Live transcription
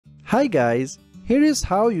Hi guys, here is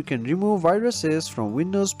how you can remove viruses from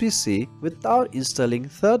Windows PC without installing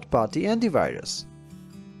third-party antivirus.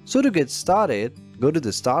 So to get started, go to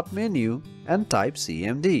the Start menu and type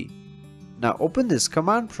CMD. Now open this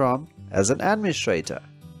command prompt as an administrator.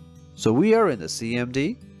 So we are in the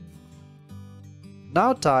CMD.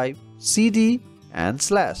 Now type cd and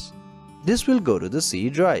 /. This will go to the C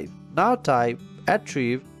drive. Now type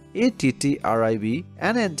attrib attrib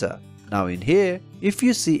and enter. Now in here, if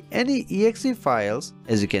you see any exe files,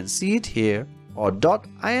 as you can see it here, or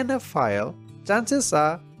 .inf file, chances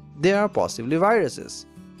are they are possibly viruses.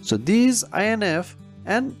 So these INF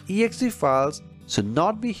and exe files should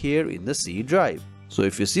not be here in the C drive. So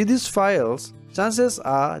if you see these files, chances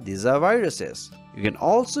are these are viruses. You can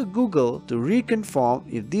also Google to reconfirm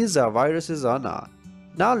if these are viruses or not.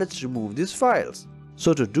 Now let's remove these files.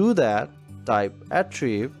 So to do that, type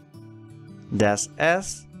attrib -s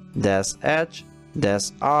 -h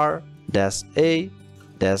 -r -a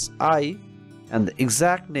 -i and the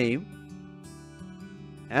exact name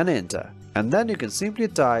and enter. And then you can simply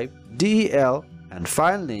type del and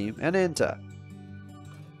file name and enter.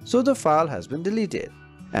 So the file has been deleted.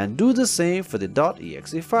 And do the same for the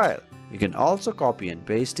 .exe file. You can also copy and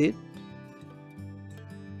paste it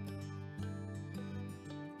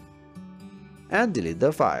and delete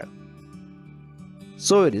the file.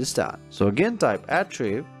 So it is done. So again type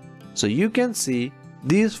attrib. So you can see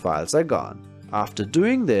these files are gone. After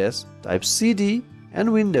doing this, type cd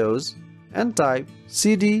and Windows and type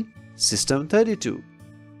cd system32.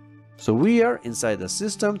 So we are inside the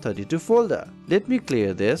system32 folder. Let me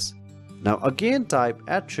clear this. Now again type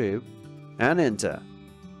attrib and enter.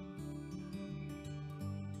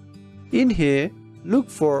 In here, look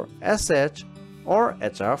for sh or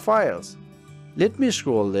hr files. Let me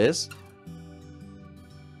scroll this.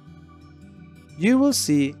 You will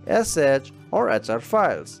see sh or hr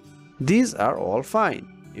files. These are all fine.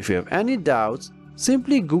 If you have any doubts,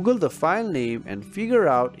 simply Google the file name and figure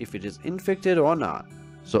out if it is infected or not.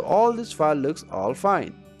 So all this file looks all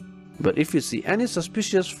fine. But if you see any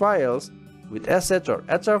suspicious files with sh or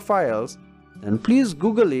hr files, then please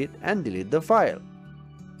Google it and delete the file.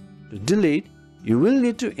 To delete, you will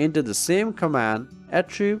need to enter the same command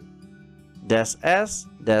attrib -s -h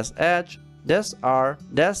 -r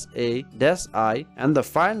 -a -i and the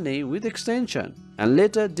file name with extension, and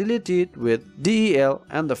later delete it with del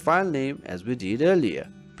and the file name as we did earlier.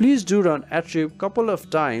 Please do run attrib couple of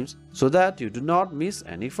times so that you do not miss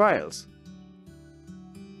any files.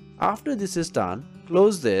 After this is done,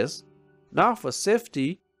 close this. Now for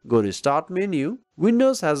safety, go to Start menu.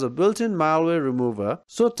 Windows has a built-in malware remover,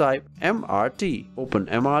 so type mrt. Open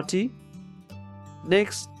mrt.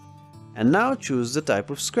 Next. And now choose the type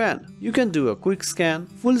of scan. You can do a quick scan,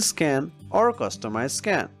 full scan, or a customized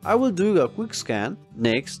scan. I will do a quick scan.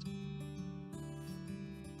 Next.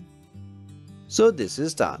 So this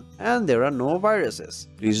is done and there are no viruses.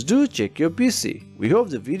 Please do check your PC. We hope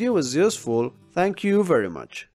the video was useful. Thank you very much.